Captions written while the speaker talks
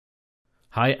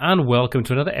Hi and welcome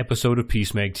to another episode of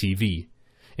PeaceMeg TV.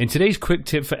 In today's quick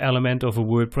tip for Elementor for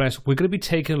WordPress, we're going to be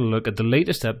taking a look at the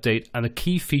latest update and a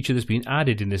key feature that's been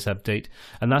added in this update,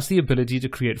 and that's the ability to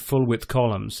create full width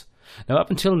columns. Now up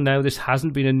until now this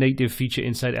hasn't been a native feature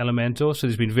inside Elementor, so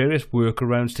there's been various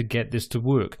workarounds to get this to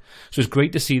work. So it's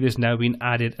great to see this now being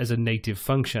added as a native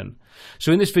function.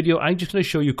 So in this video I'm just going to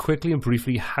show you quickly and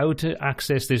briefly how to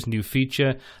access this new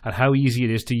feature and how easy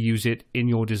it is to use it in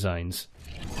your designs.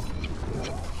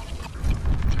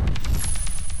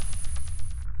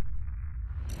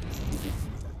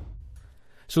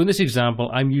 So in this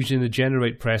example, I'm using the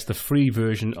GeneratePress, the free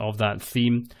version of that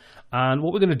theme. And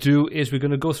what we're going to do is we're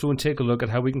going to go through and take a look at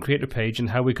how we can create a page and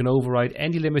how we can override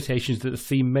any limitations that the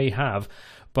theme may have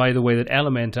by the way that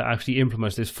Elementor actually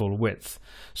implements this full width.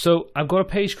 So I've got a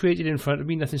page created in front of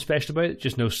me, nothing special about it,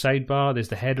 just no sidebar. There's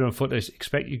the header and footer as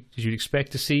you'd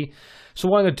expect to see. So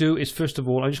what I'm going to do is, first of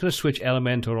all, I'm just going to switch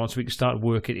Elementor on so we can start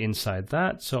working inside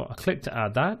that. So I'll click to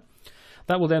add that.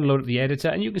 That will then load up the editor,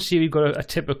 and you can see we've got a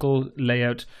typical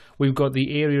layout. We've got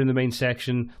the area in the main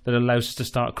section that allows us to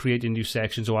start creating new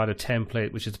sections or add a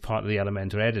template, which is part of the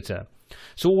Elementor editor.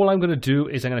 So all I'm going to do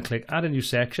is I'm going to click add a new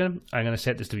section. I'm going to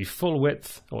set this to be full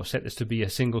width, or set this to be a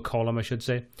single column I should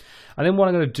say. And then what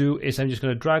I'm going to do is I'm just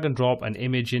going to drag and drop an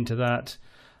image into that,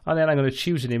 and then I'm going to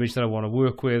choose an image that I want to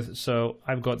work with. So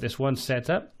I've got this one set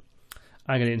up.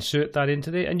 I'm going to insert that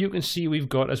into there, and you can see we've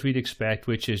got, as we'd expect,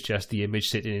 which is just the image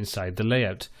sitting inside the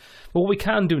layout. But what we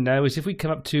can do now is if we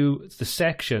come up to the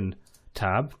section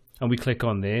tab and we click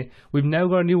on there, we've now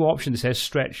got a new option that says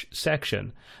stretch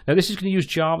section. Now this is going to use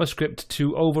JavaScript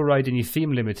to override any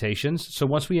theme limitations. So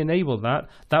once we enable that,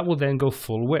 that will then go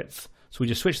full width. So we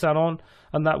just switch that on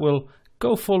and that will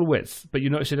go full width, but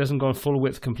you notice it doesn't go full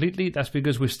width completely. That's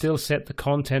because we've still set the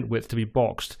content width to be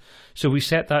boxed. So if we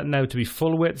set that now to be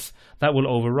full width, that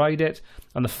will override it.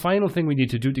 And the final thing we need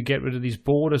to do to get rid of these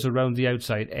borders around the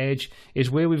outside edge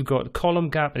is where we've got column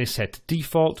gap and it's set to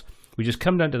default. We just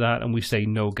come down to that and we say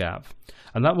no gap.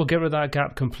 And that will get rid of that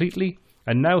gap completely.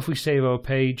 And now if we save our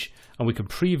page and we can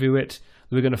preview it,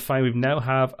 we're going to find we now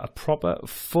have a proper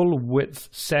full width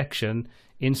section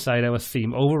inside our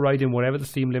theme, overriding whatever the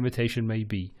theme limitation may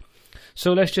be.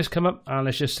 So let's just come up and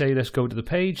let's just say, let's go to the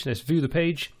page, let's view the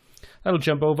page. That'll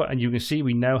jump over and you can see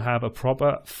we now have a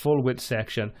proper full width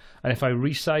section. And if I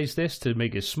resize this to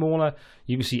make it smaller,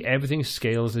 you can see everything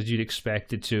scales as you'd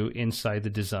expect it to inside the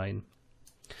design.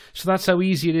 So that's how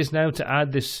easy it is now to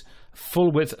add this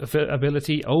full width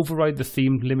ability, override the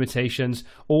theme limitations,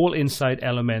 all inside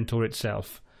Elementor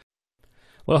itself.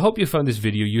 Well, I hope you found this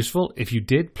video useful. If you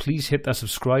did, please hit that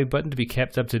subscribe button to be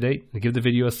kept up to date and give the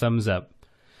video a thumbs up.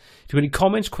 If you have any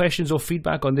comments, questions or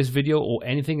feedback on this video or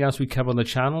anything else we cover on the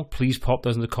channel, please pop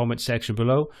those in the comment section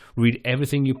below. Read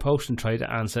everything you post and try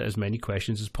to answer as many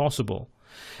questions as possible.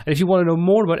 And if you want to know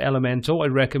more about Elementor,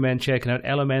 I'd recommend checking out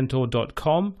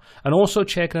elementor.com and also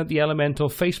checking out the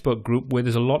Elementor Facebook group, where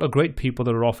there's a lot of great people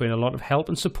that are offering a lot of help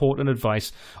and support and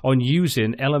advice on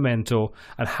using Elementor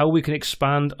and how we can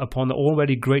expand upon the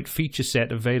already great feature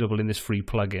set available in this free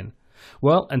plugin.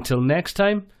 Well, until next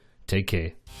time, take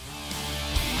care.